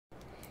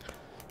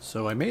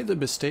So I made the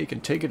mistake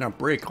in taking a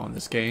break on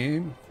this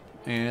game,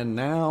 and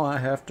now I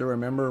have to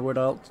remember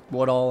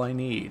what all I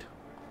need.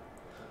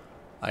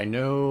 I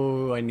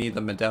know I need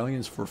the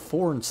medallions for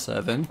 4 and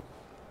 7.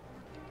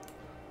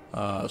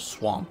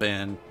 Swamp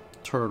and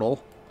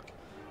Turtle.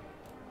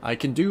 I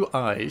can do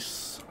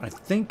Ice. I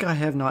think I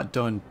have not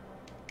done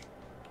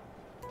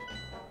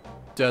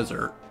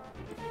Desert.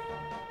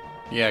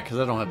 Yeah, because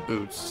I don't have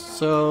boots.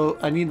 So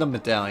I need the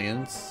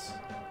medallions.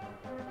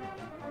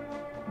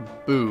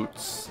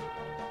 Boots.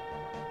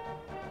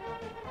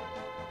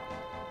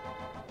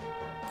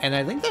 And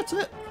I think that's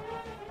it.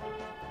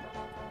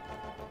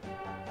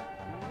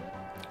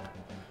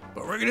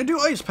 But we're gonna do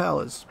Ice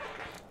Palace.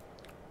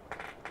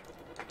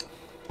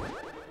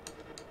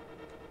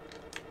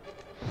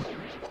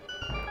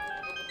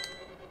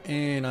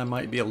 And I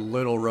might be a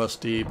little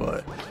rusty,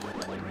 but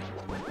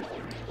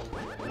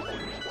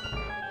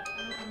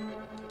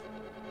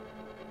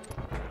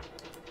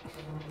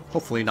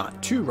hopefully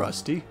not too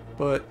rusty,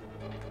 but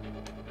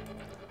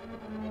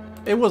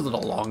it wasn't a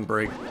long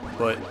break,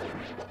 but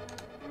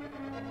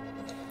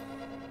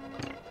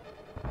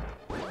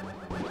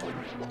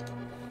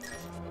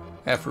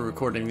after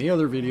recording the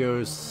other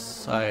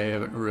videos, I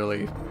haven't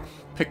really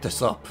picked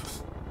this up.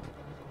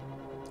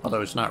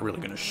 Although it's not really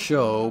going to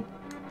show.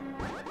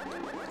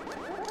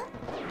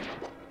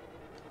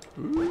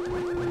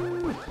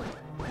 Ooh.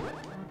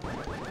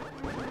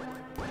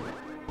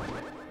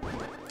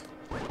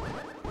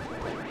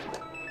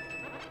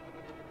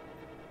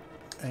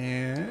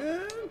 And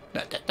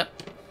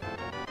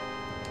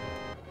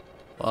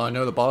well, I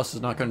know the boss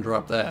is not going to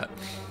drop that.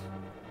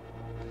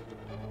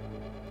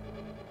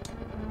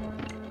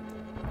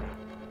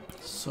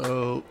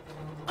 So,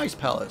 Ice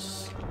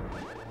Palace.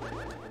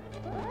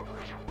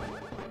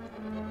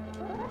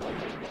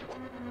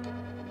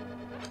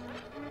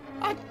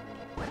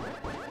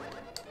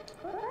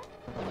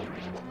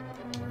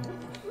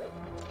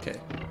 Okay.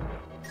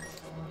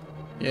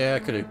 Yeah, I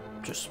could have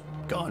just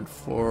gone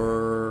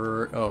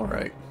for... Oh,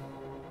 right.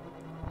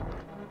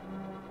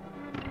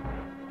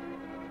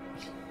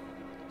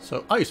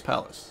 So, Ice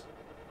Palace.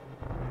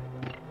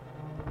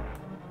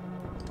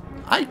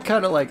 I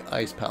kind of like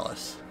Ice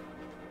Palace.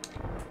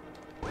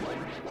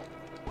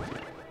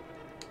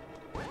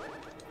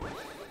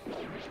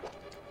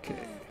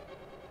 Okay.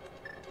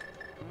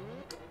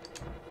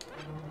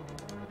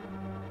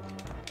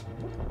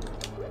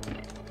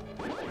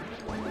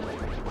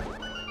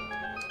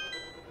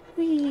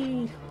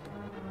 Whee!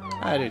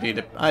 I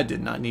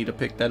did not need to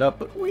pick that up,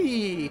 but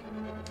whee!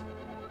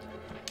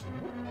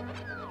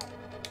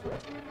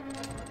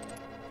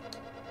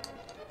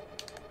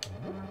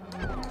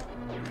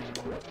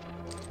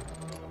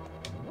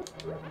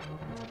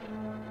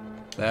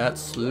 That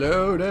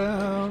slow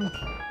down.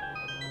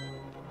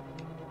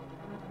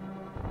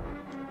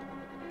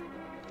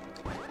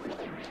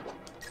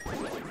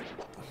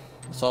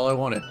 That's all I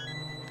wanted.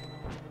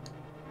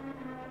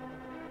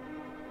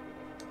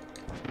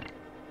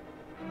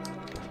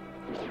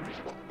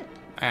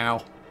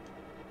 Ow.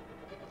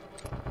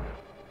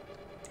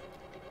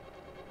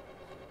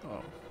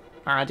 Oh.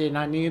 I did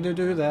not need to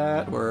do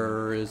that.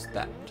 Where is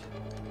that?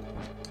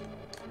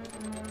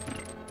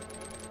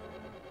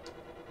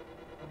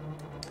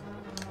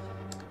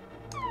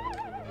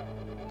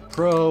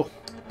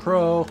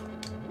 Pro.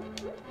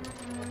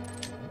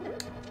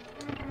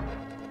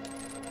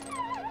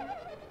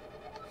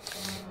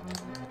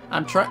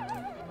 I'm trying.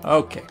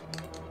 Okay.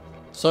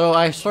 So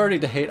I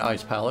started to hate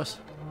Ice Palace.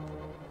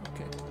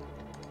 Okay.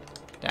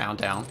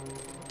 Down.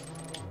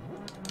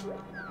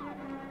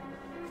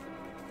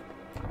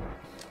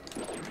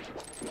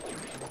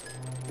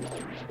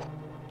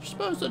 You're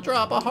supposed to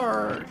drop a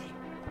heart.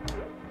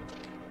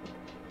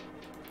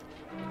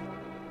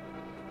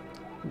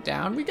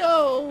 Down we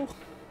go.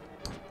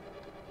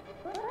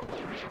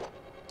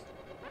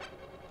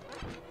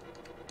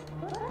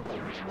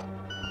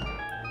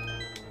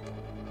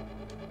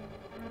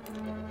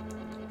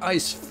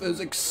 Ice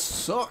physics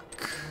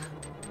suck.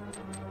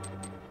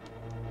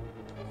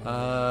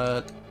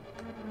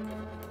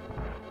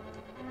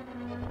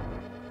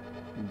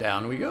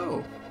 Down we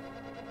go.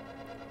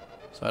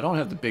 So I don't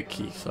have the big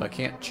key, so I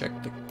can't check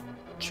the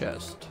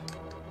chest.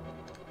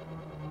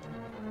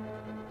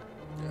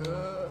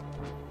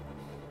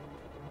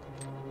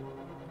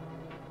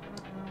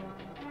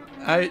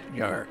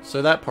 Yeah,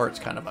 so that part's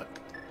kind of a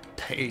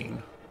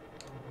pain.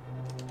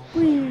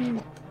 Whee!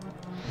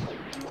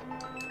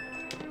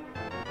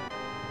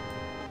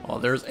 Well,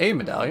 there's a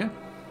medallion.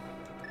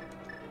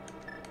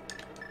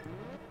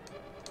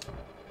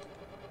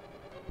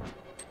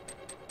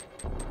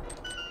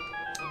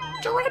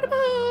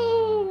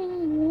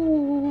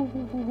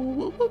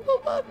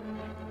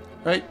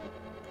 Right?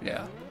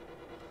 Yeah.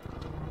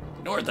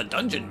 Ignore the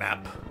dungeon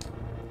map.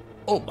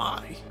 Oh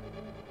my.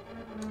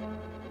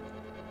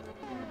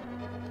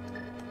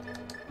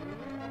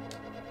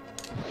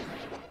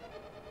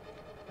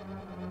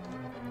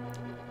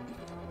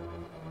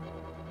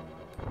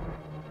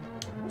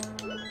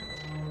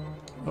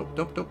 Oh,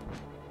 dope.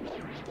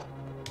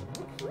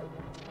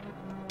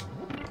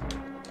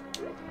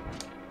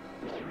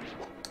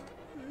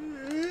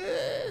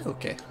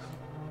 Okay.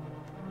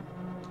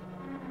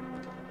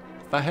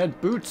 If I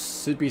had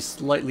boots, it'd be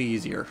slightly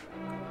easier.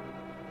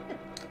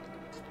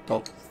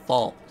 Don't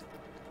fall.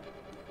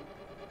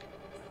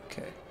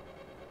 Okay.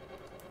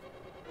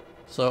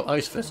 So,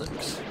 ice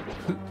physics.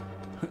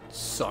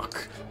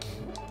 Suck.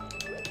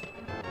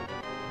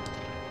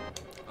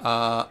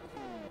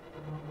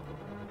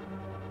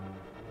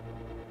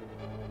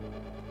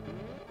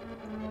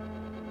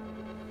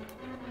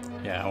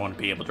 Yeah, I want to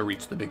be able to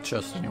reach the big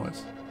chest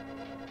anyways.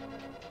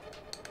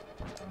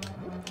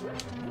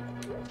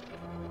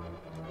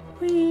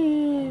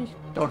 Whee!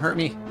 Don't hurt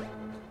me.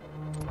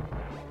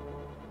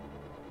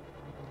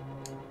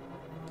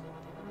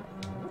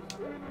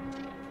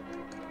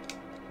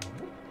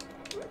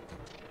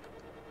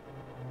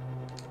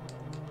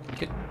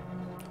 Okay.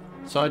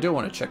 So I do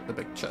want to check the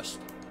big chest.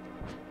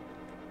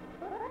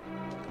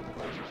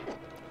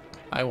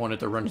 I wanted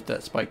to run to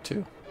that spike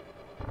too.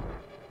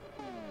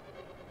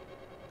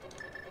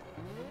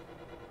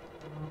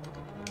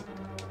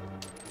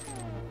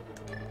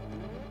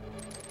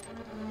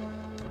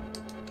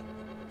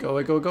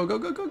 Go, go, go, go,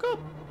 go, go, go!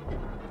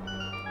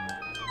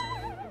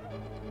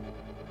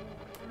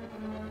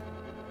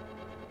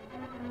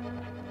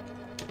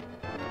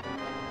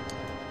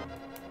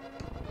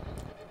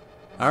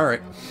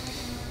 Alright.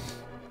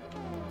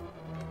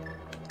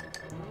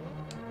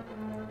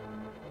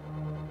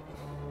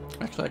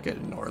 Actually, I could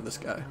ignore this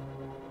guy.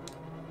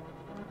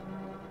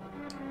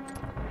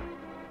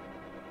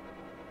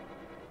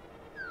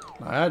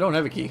 I don't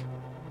have a key.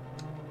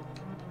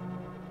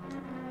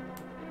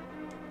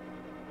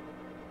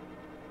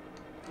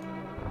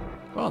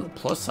 Well, on the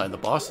plus side, the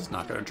boss is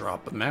not going to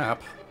drop the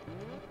map.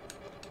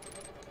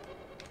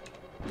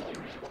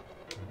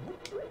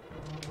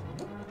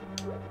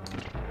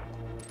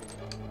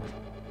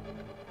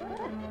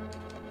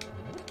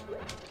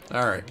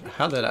 Alright,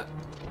 how did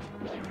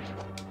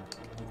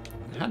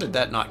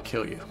that not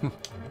kill you?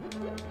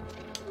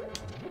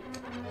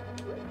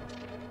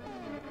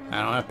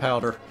 I don't have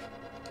powder.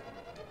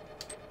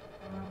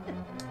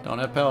 Don't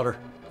have powder.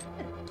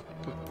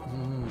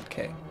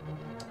 Okay.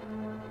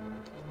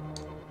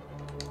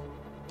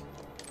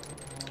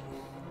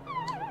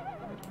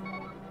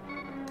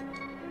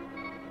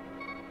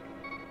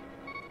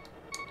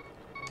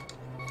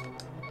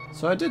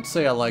 So I did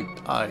say I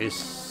liked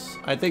ice.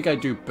 I think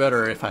I'd do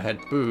better if I had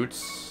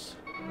boots.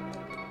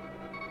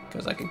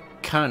 Because I can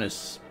kind of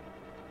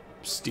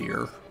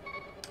steer.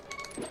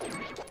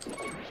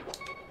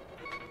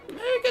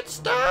 Make it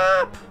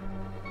stop!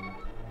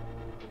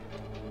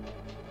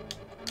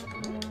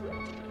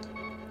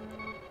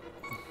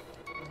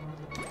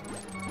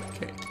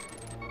 Okay.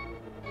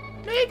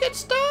 Make it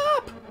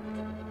stop!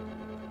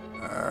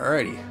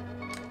 Alrighty.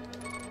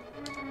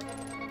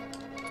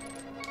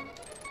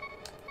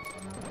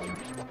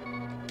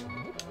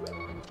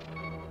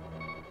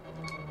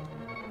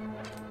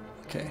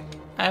 Okay.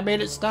 I made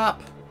it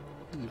stop.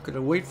 I'm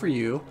gonna wait for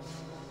you.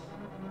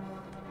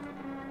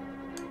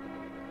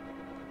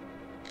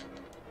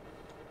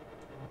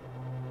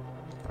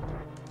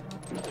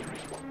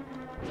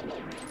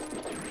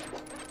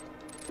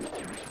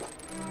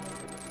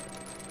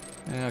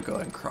 Yeah, go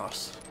ahead and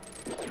cross.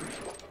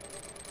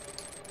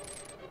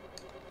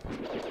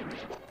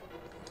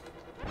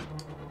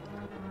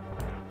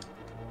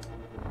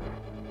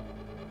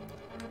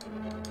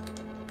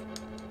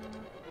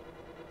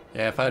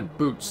 Yeah, if I had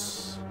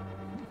boots,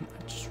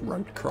 I'd just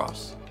run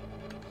across.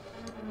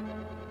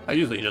 I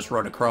usually just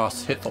run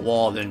across, hit the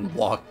wall, then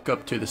walk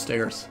up to the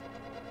stairs.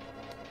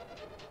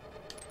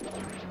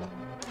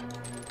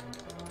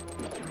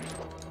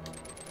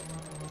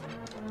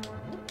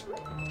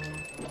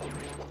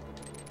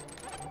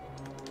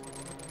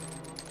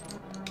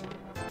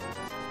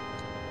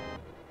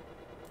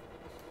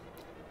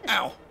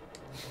 Ow!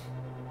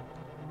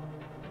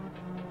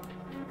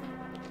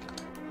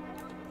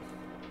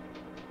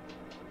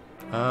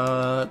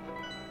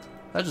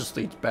 That just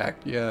leads back.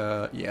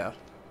 Yeah.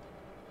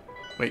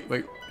 Wait.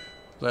 Is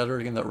that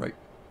already in that right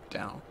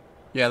down?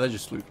 Yeah, that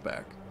just leads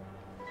back.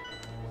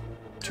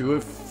 To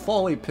a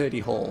folly pity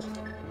hole.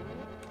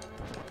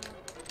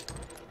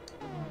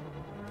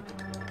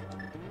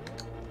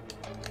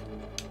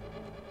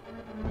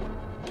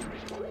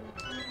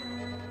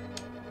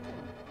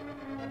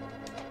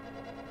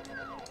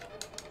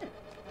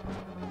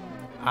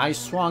 I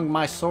swung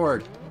my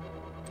sword.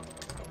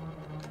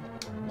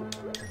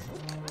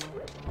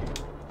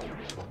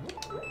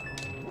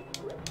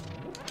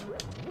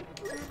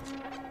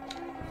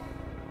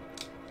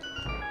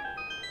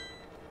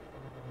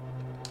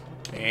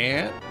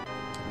 And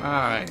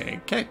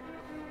okay.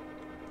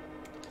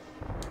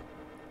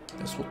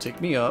 This will take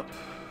me up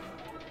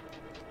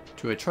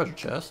to a treasure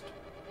chest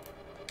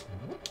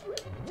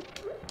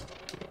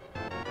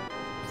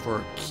for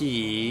a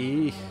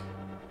key.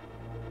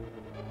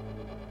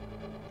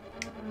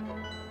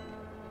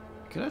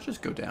 Can I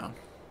just go down?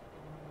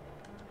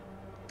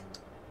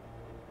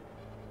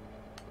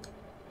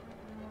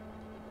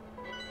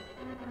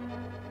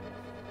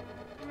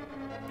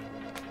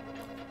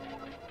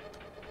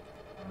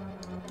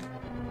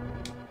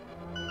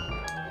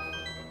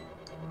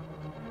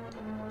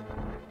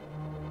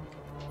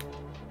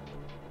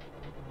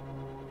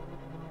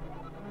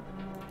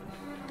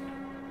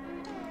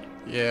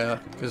 Yeah,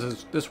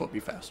 because this will be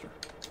faster.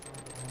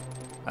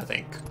 I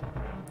think.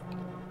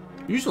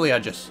 Usually I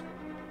don't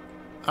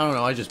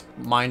know, I just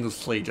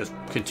mindlessly just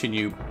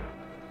continue.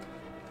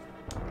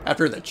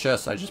 After the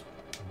chest, I just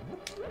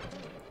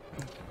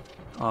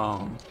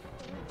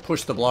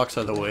push the blocks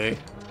out of the way.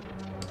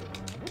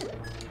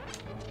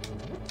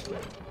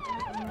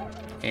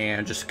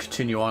 And just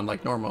continue on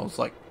like normal. It's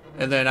like,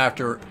 and then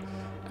after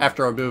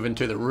I move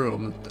into the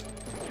room,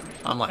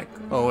 I'm like,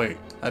 oh wait,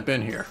 I've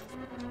been here.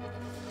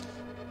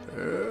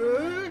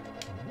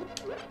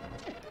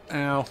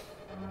 Ow.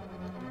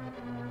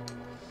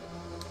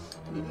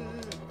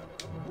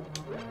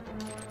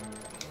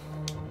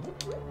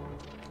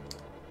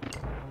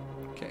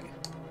 Okay.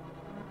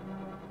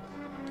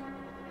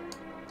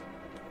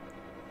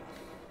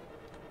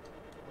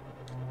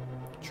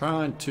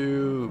 Trying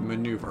to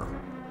maneuver.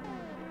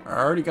 I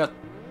already got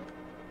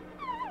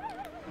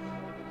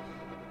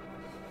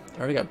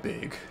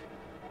big.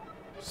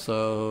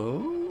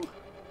 So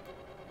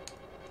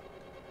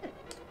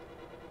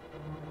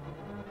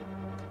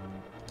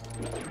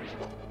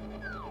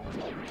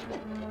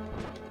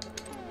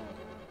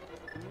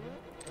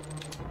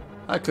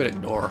I could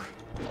ignore.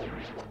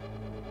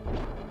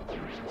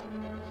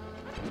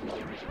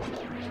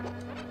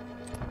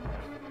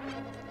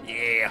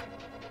 Yeah.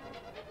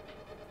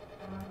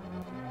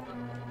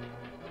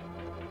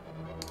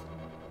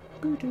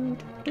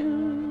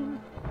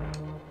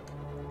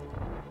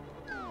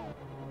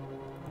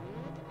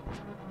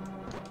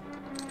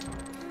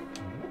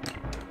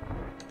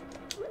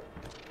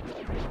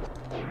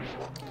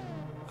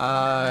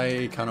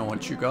 I kind of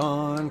want you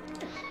gone.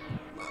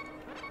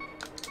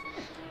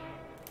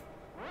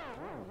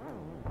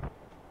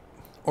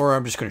 Or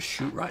I'm just going to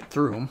shoot right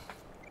through him.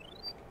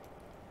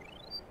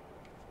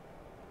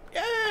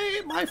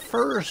 Yay! My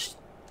first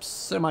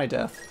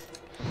semi-death.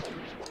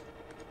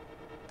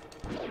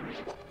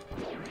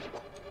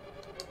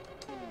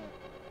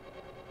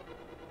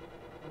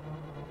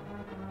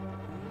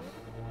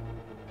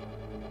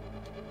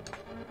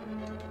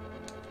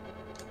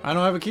 I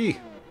don't have a key.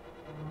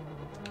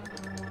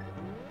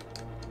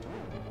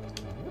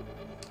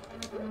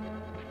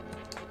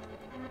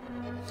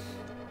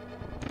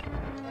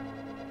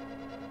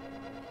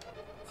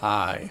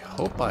 I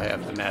hope I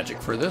have the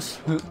magic for this.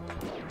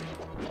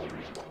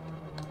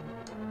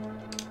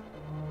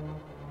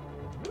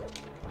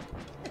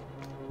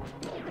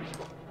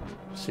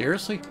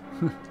 Seriously?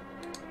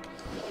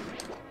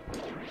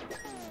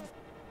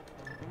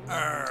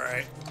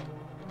 Alright.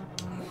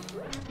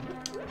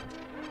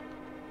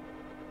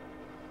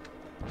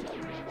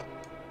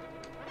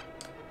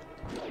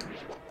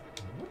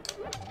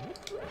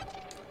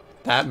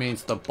 That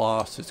means the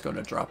boss is going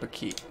to drop a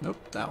key. Nope,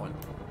 that one.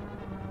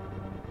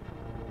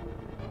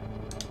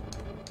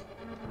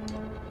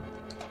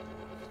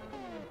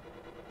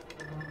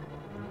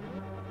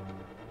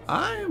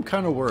 I am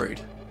kind of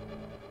worried.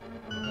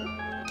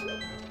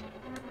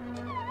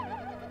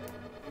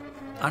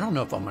 I don't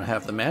know if I'm going to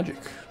have the magic.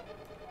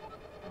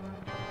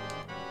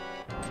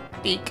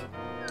 Eek.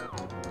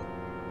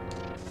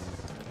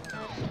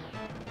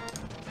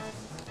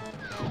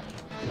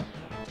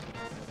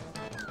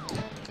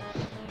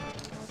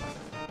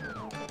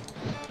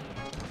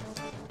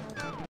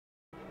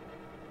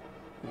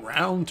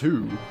 Round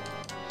 2.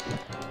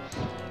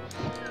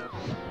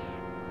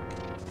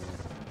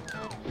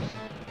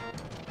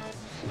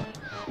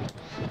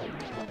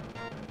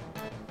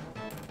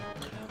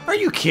 Are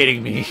you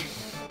kidding me?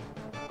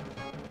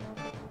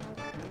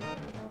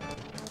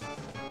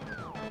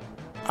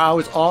 I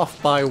was off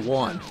by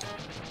 1.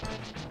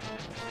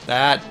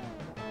 That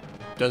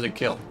doesn't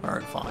kill.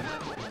 Alright, fine.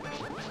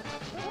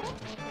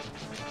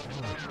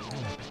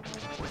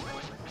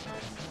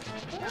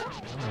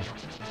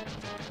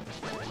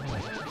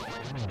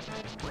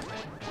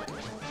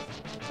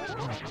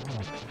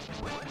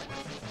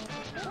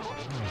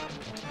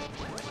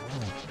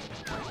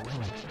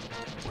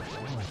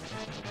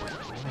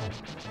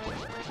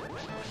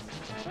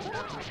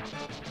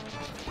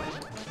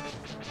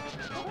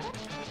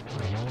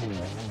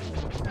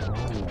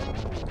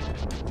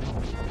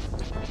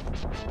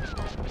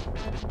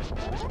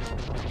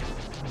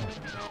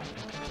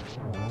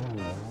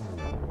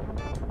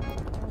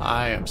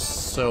 I am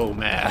so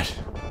mad.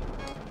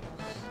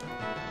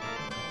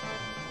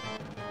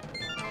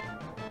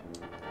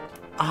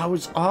 I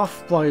was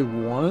off by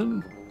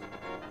 1?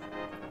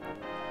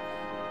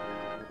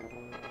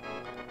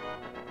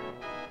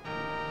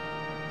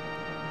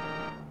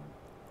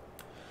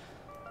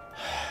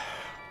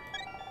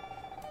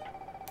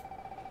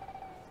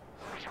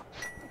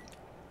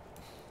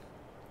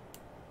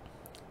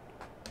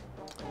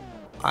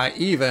 I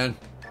even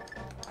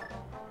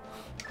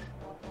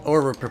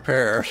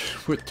over-prepared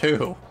with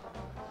 2,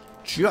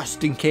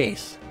 just in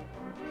case.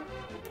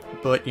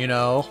 But, you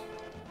know,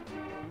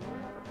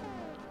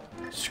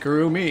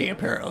 screw me,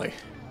 apparently.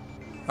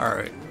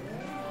 Alright.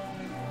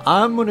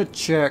 I'm gonna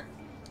check...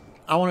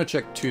 I want to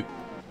check 2...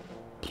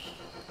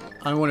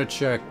 I want to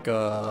check,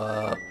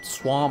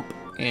 Swamp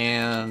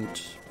and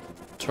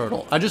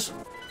Turtle. I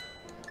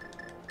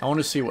want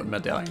to see what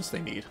medallions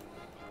they need.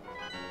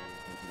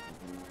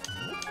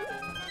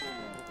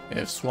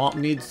 If Swamp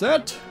needs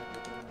that,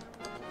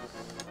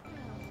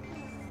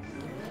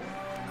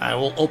 I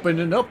will open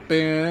it up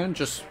and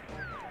just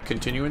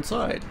continue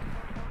inside.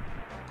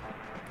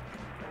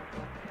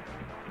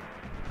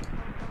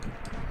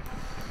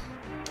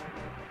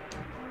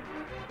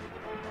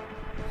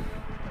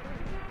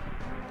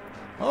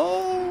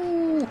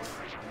 Oh!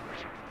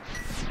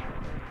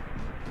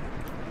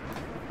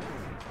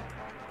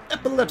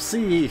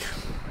 Epilepsy!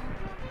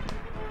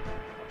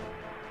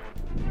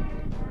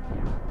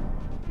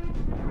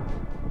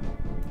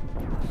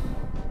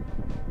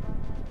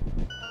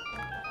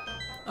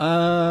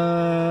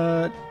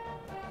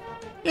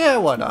 Yeah,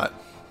 why not?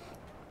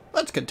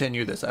 Let's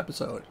continue this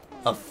episode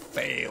of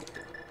fail.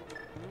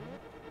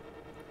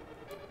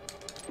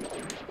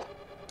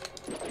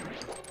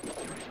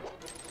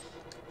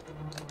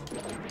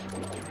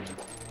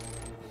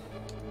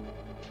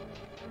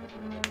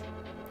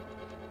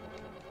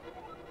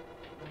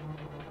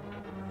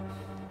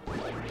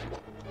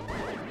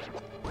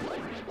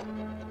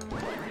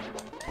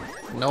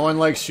 No one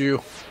likes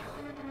you.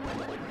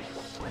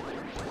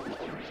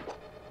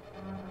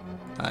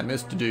 I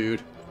missed a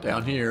dude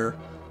down here.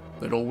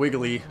 Little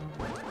wiggly.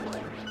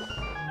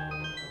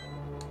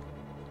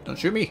 Don't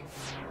shoot me.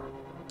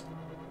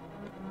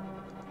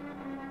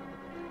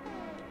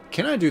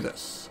 Can I do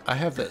this? I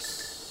have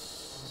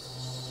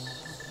this.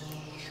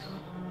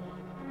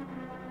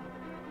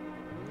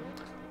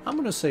 I'm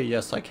gonna say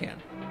yes, I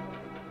can.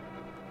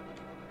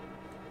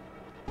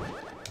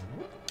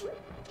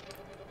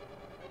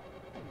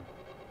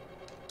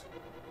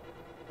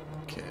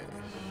 Okay.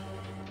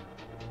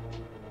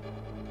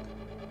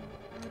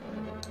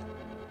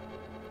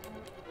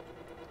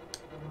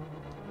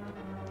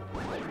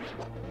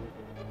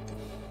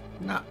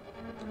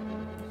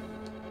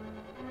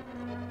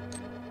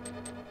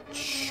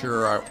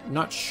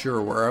 Not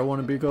sure where I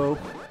want to go.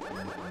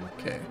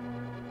 Okay.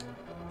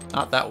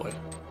 Not that way.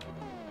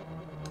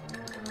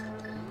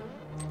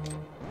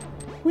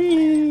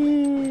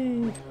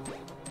 Whee!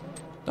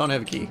 Don't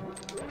have a key.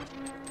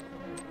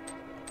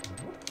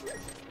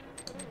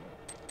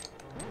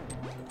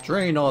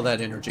 Drain all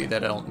that energy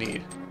that I don't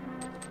need.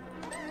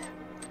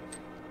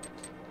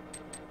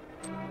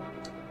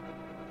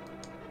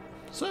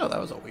 So that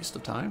was a waste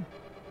of time.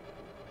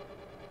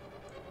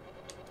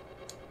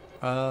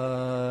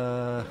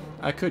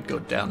 I could go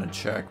down and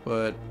check,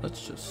 but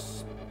let's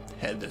just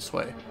head this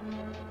way.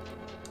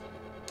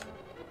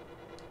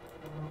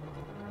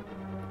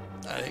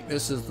 I think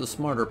this is the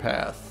smarter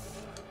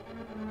path.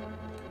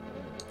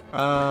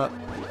 I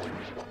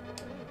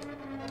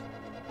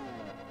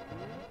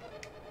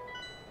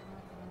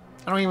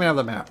don't even have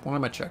the map. What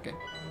am I checking?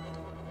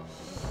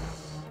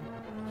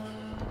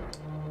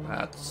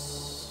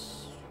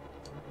 That's...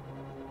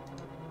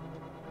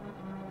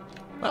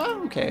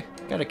 Oh, okay.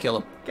 Gotta kill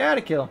him.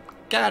 Gotta kill him.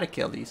 Gotta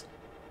kill these.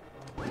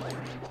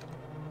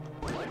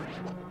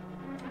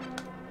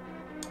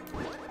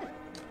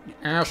 You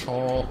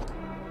asshole.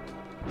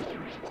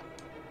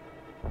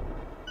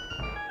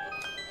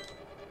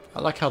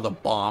 I like how the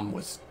bomb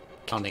was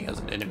counting as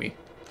an enemy.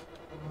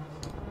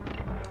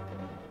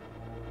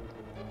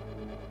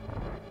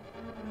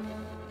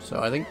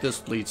 So I think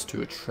this leads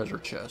to a treasure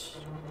chest.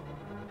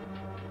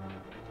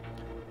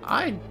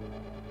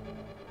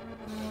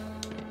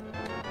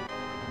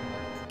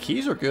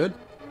 Keys are good.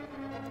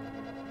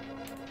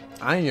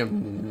 I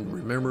am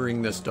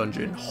remembering this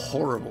dungeon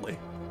horribly.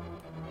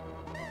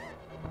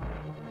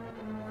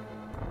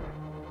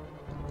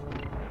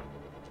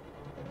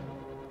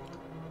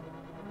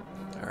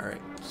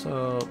 Alright,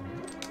 so...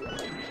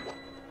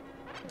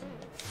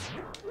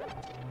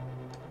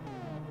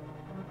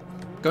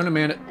 Gonna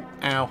man it.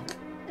 Ow.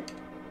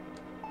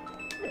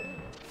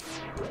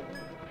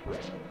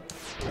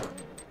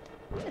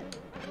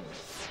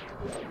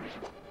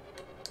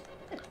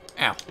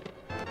 Ow.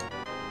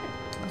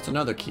 That's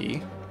another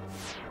key.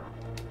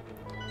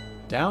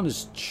 Down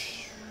is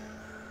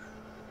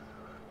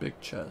big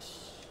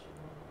chest.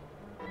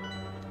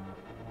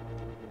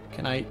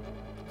 Can I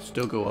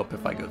still go up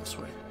if I go this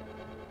way?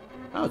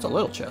 Oh, it's a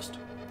little chest.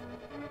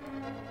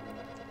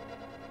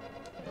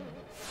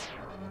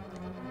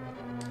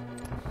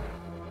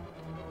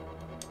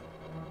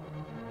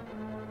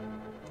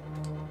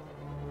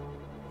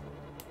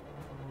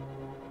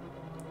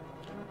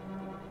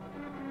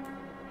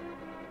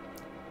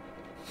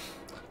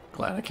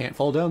 Glad I can't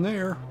fall down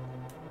there.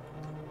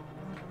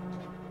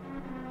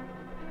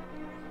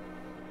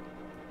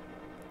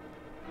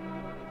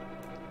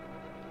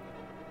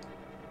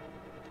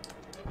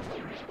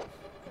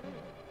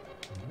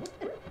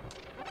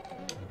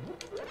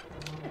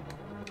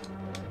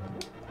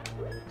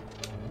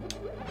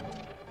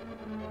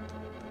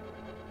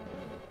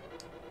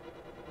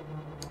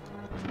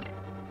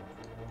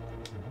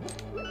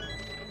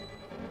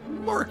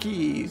 More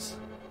keys.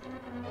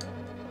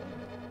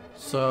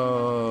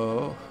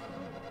 So...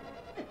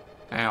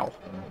 Ow.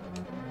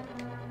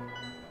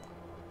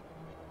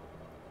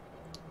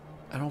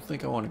 I don't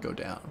think I want to go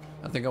down.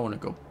 I think I want to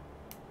go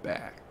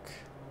back.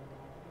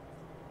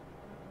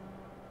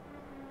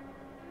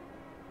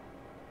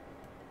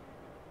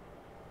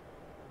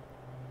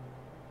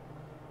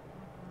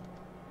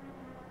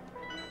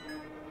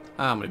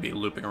 I'm gonna be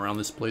looping around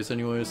this place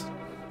anyways.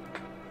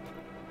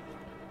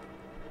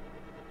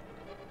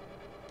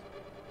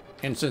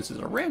 And since it's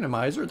a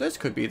randomizer, this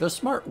could be the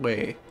smart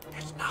way.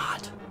 It's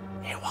not.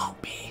 It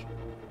won't be.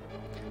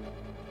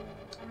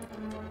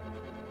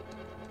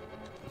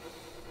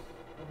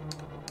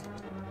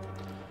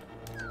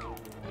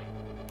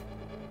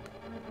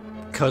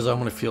 Because I'm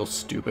gonna feel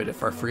stupid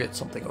if I forget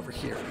something over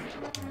here.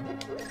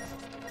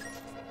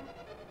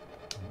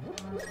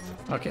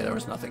 Okay, there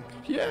was nothing.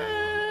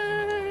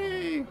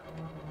 Yay!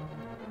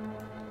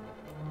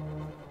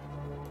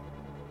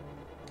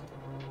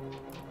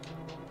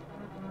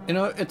 You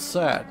know, it's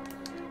sad.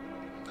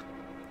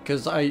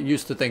 Because I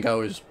used to think I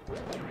was...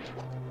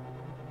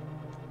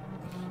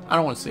 I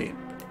don't want to say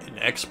an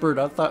expert,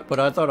 but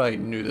I thought I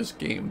knew this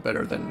game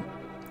better than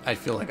I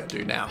feel like I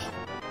do now.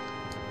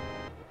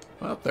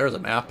 Well, there's a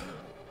map.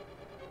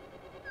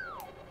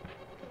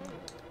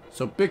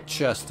 So Big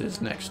Chest is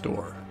next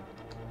door.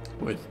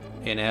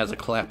 And it has a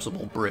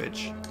collapsible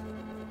bridge.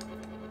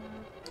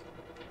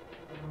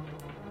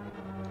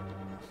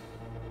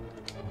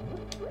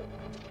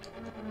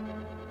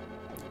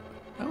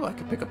 Oh, I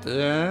can pick up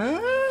the...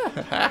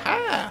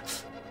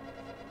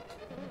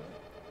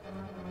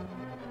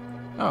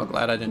 Oh,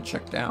 glad I didn't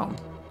check down.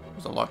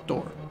 There's a locked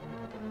door.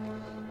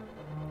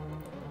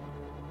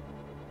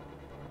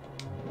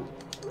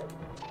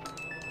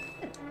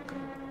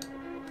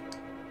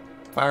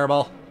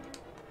 Fireball.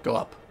 Go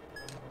up.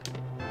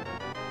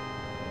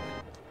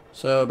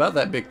 So, about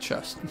that big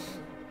chest.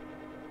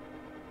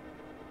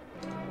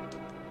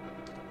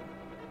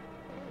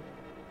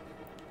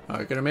 Oh,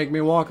 you're gonna make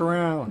me walk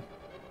around.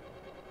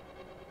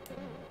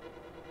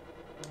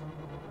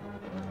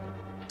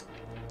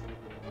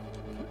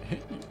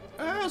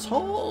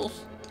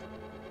 Assholes!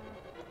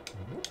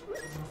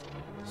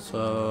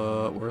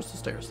 So, where's the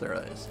stairs? There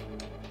it is.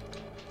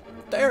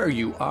 There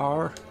you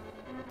are!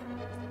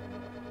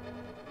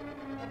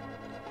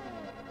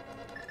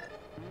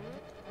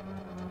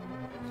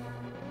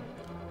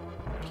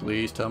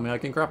 Please tell me I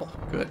can grapple.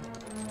 Good.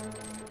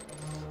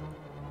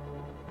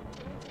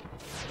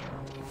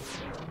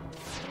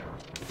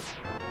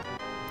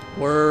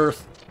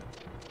 Worth.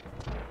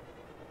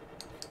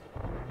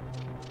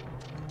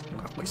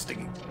 Not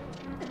wasting.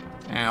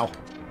 Ow.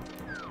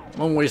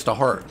 Won't waste a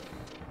heart.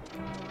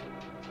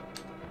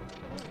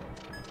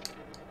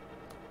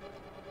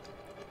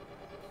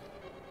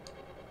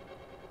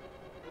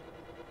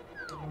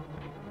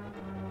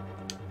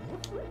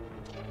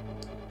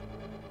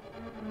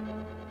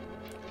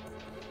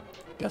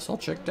 Guess I'll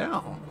check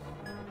down.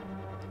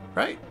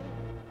 Right?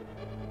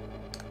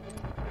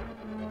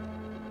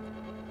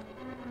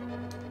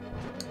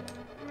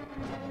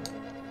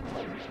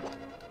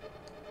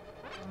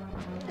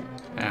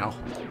 Ow.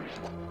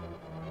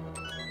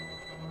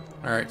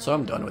 Alright, so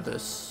I'm done with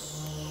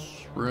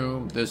this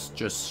room. This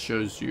just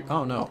shows you...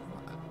 Oh, no.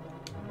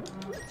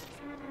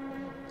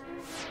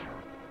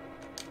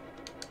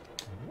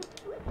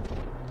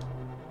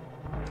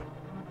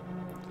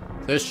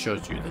 This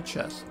shows you the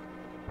chest.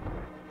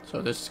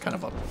 So this is kind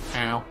of a...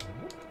 Ow.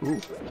 Ooh.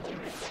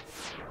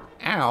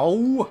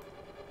 Ow!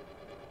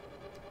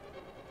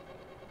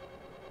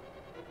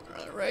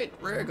 Alright,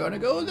 we're gonna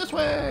go this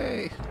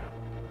way!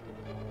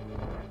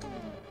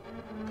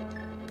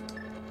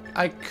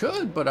 I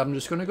could, but I'm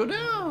just gonna go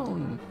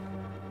down.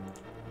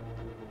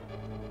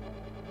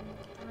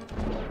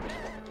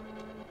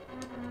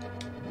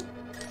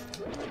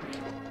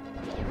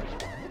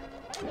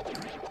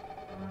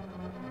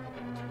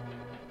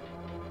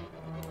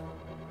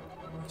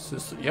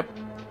 This is, yep.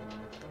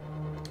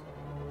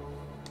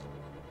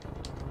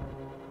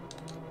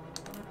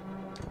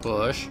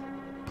 Push.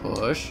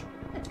 Push.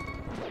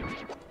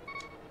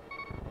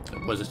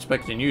 I was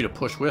expecting you to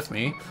push with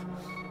me.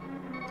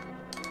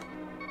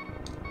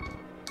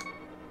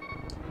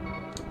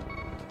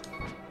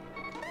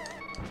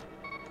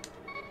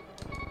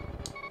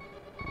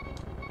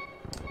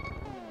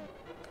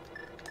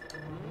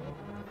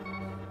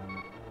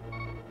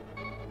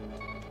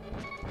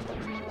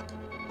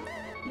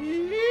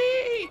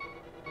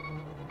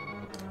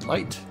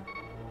 Light.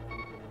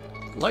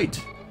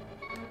 Light.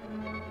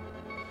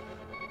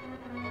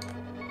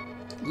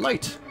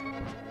 Light.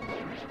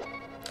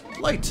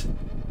 Light.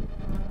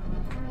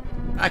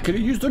 I could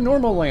have used a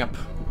normal lamp.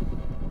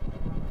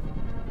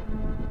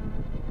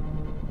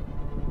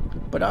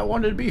 But I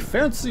wanted to be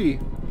fancy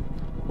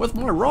with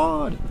my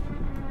rod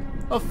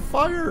of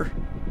fire.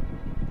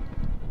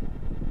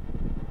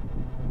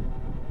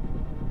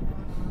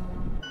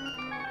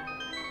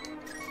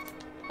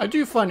 I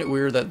do find it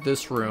weird that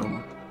this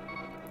room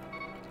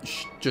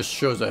just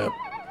shows a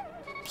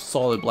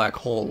solid black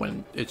hole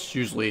when it's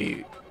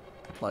usually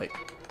like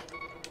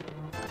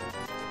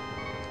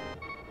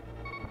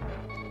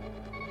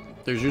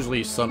there's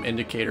usually some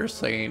indicator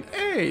saying,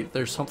 hey,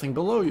 there's something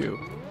below you.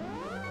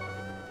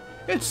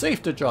 It's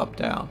safe to drop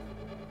down.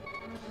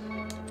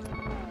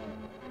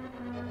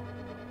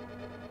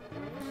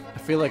 I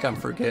feel like I'm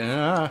forgetting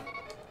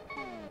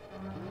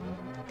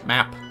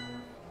map.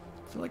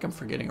 I feel like I'm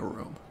forgetting a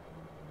room.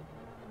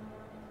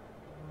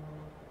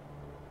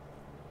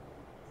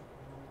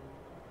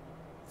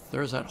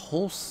 There's that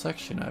whole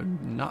section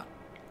I've not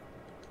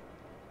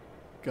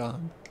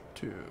gone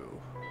to.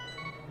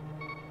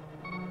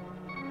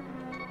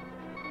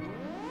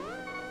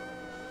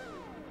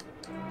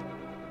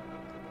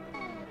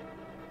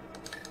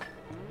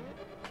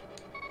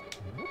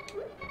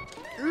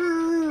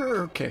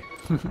 Okay.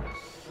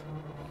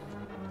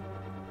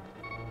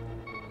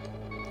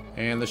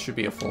 And this should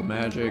be a full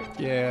magic.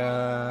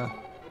 Yeah.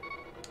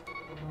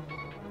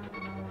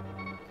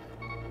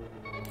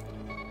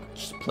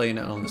 Just playing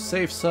it on the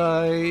safe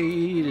side,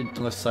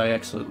 unless I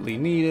absolutely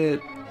need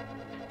it.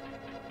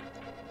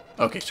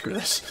 Okay, screw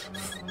this.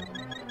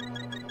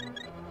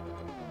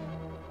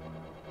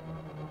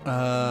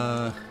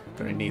 Gonna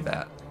need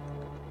that.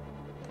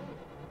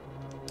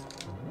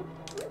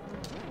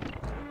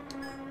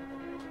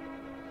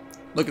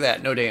 Look at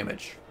that, no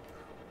damage.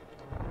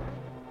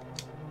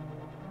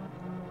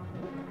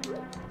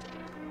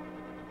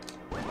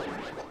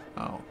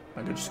 Oh,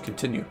 I could just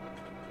continue.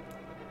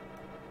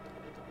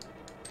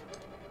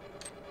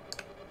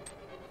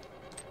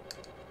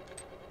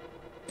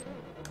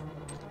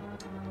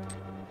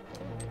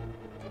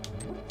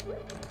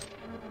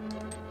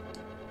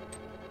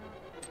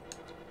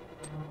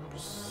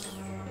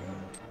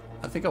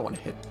 I think I want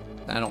to hit.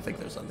 I don't think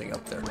there's something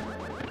up there.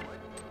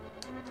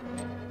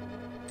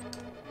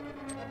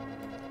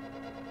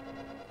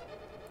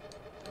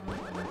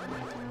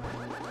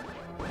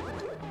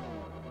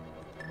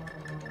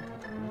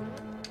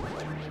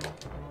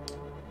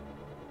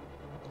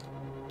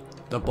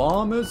 The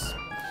bomb is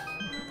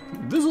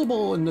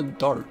visible in the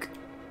dark.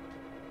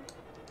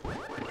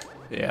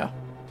 Yeah.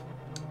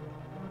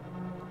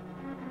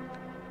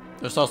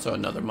 There's also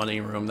another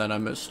money room that I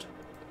missed,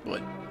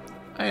 but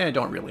I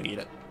don't really need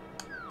it.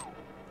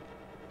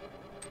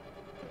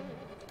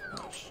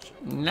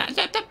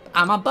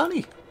 I'm a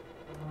bunny.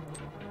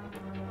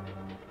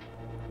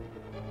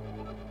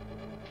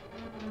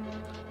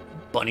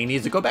 Bunny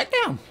needs to go back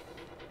down.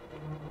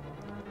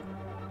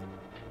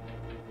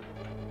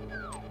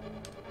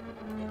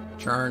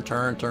 Turn,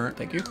 turn, turn.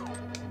 Thank you.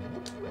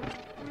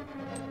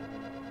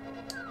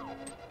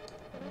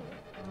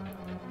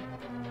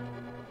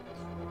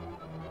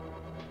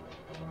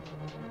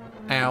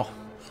 Ow.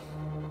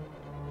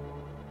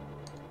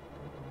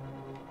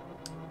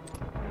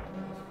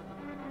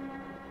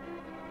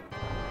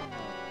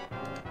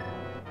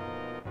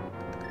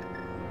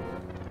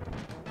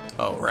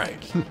 Oh,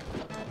 right.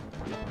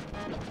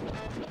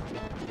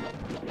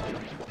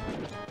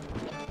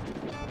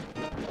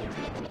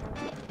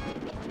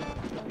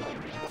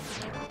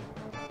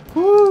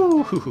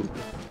 Woo!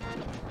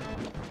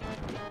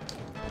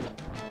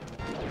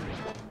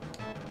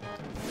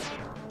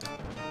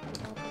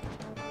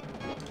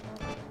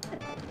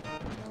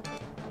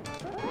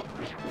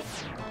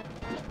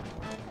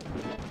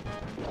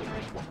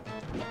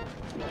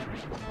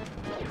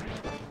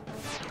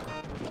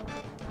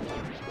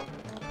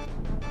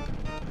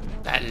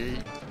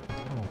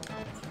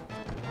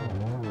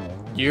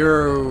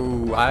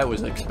 I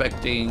was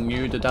expecting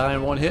you to die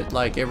in one hit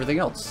like everything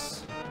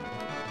else.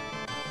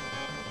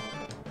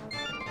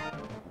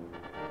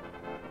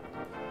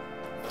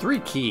 Three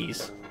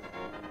keys.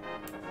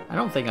 I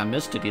don't think I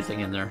missed anything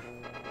in there.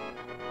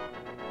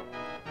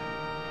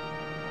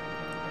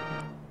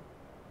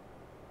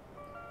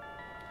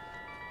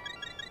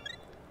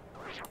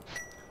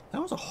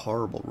 That was a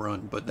horrible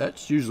run, but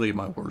that's usually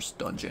my worst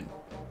dungeon.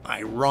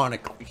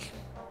 Ironically.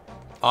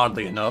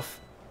 Oddly enough.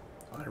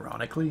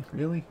 Ironically?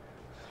 Really?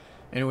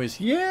 Anyways,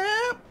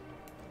 yeah,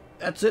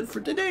 that's it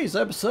for today's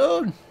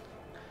episode.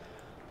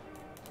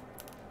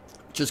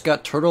 Just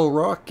got Turtle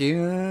Rock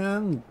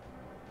and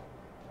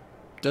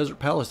Desert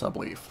Palace, I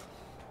believe.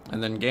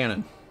 And then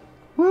Ganon.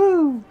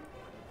 Woo!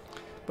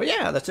 But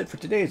yeah, that's it for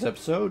today's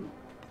episode.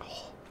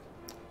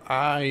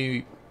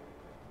 I'm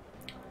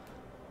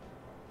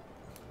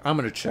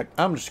gonna check.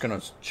 I'm just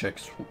gonna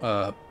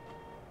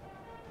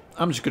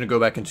go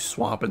back into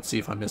Swamp and see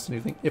if I missed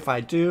anything. If I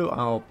do,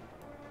 I'll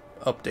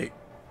update.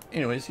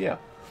 Anyways, yeah.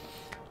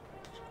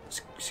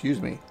 Excuse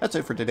me. That's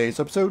it for today's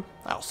episode.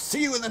 I'll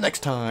see you in the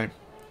next time.